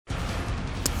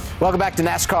Welcome back to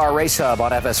NASCAR Race Hub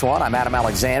on FS1. I'm Adam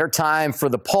Alexander. Time for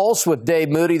the Pulse with Dave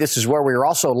Moody. This is where we are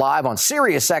also live on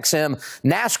Sirius XM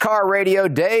NASCAR Radio.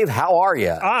 Dave, how are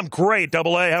you? I'm great,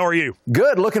 Double A. How are you?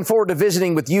 Good. Looking forward to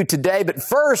visiting with you today. But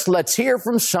first, let's hear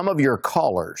from some of your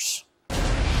callers.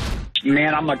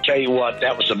 Man, I'm going to tell you what,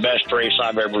 that was the best race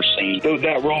I've ever seen.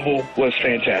 That Roval was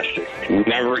fantastic.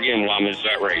 Never again will I miss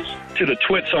that race. To the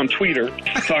twits on Twitter,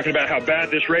 talking about how bad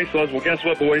this race was. Well, guess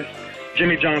what, boys?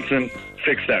 Jimmy Johnson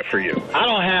fixed that for you. I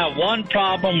don't have one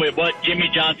problem with what Jimmy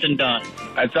Johnson done.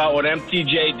 I thought what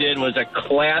MTJ did was a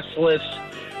classless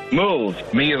move.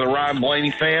 Me as a Ryan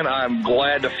Blaney fan, I'm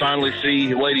glad to finally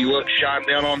see Lady Luck shine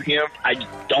down on him. I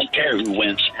don't care who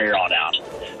wins from here on out.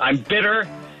 I'm bitter,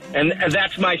 and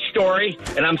that's my story,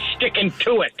 and I'm sticking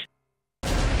to it.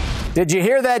 Did you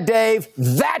hear that, Dave?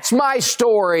 That's my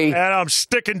story. And I'm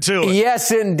sticking to it.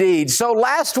 Yes, indeed. So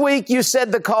last week you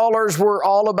said the callers were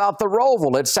all about the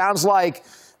Roval. It sounds like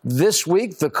this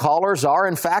week the callers are,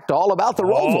 in fact, all about the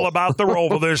Roval. All about the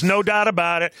Roval. There's no doubt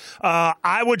about it.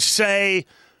 I would say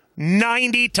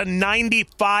 90 to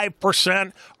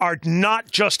 95% are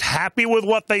not just happy with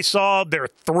what they saw. They're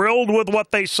thrilled with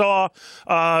what they saw.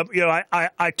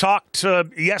 I talked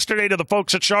yesterday to the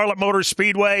folks at Charlotte Motor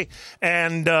Speedway,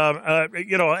 and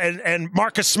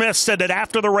Marcus Smith said that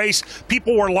after the race,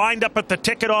 people were lined up at the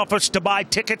ticket office to buy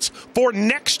tickets for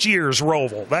next year's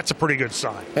Roval. That's a pretty good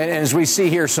sign. And as we see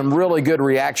here, some really good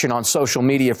reaction on social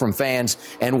media from fans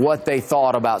and what they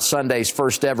thought about Sunday's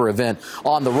first ever event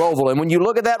on the Roval. And when you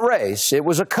look at that race, it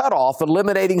was a cutoff,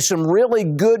 eliminating some really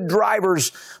good drivers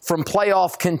from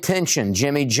playoff contention.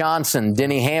 Jimmy Johnson,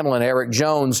 Denny Hamlin, Eric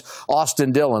Jones,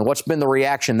 Austin Dillon. What's been the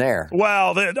reaction there?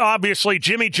 Well, obviously,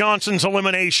 Jimmy Johnson's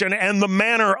elimination and the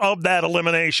manner of that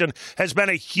elimination has been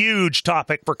a huge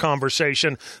topic for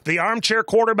conversation. The armchair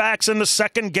quarterbacks and the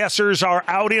second guessers are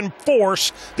out in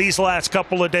force these last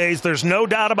couple of days. There's no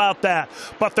doubt about that.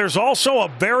 But there's also a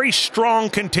very strong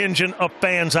contingent of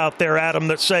fans out there, Adam,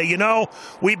 that say,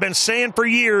 we've been saying for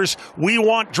years we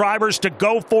want drivers to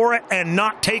go for it and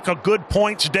not take a good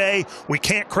points day. We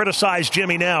can't criticize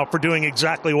Jimmy now for doing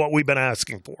exactly what we've been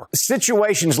asking for.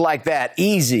 Situations like that,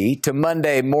 easy to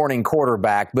Monday morning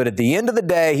quarterback, but at the end of the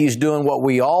day, he's doing what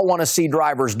we all want to see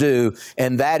drivers do,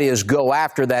 and that is go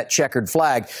after that checkered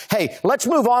flag. Hey, let's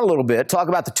move on a little bit. Talk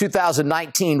about the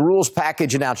 2019 rules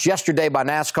package announced yesterday by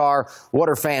NASCAR. What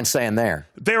are fans saying there?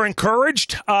 They're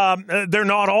encouraged. They're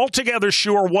not altogether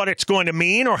sure what it's going to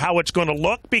mean or how it's going to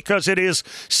look, because it is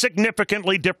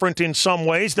significantly different in some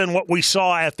ways than what we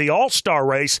saw at the All-Star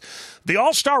race. The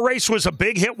All-Star race was a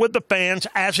big hit with the fans,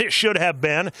 as it should have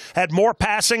been. Had more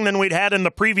passing than we'd had in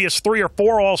the previous 3 or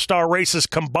 4 All-Star races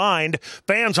combined.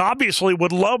 Fans obviously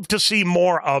would love to see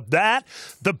more of that.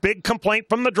 The big complaint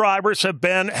from the drivers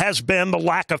has been the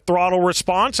lack of throttle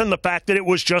response and the fact that it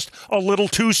was just a little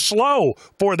too slow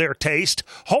for their taste.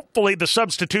 Hopefully the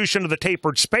substitution of the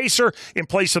tapered spacer in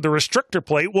place of the restrictor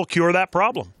plate will cure that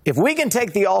problem. If we can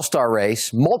take the All-Star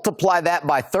race, multiply that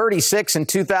by 36 in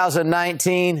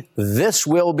 2019, this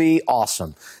will be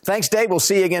awesome. Thanks, Dave. We'll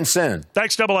see you again soon.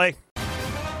 Thanks, Double A.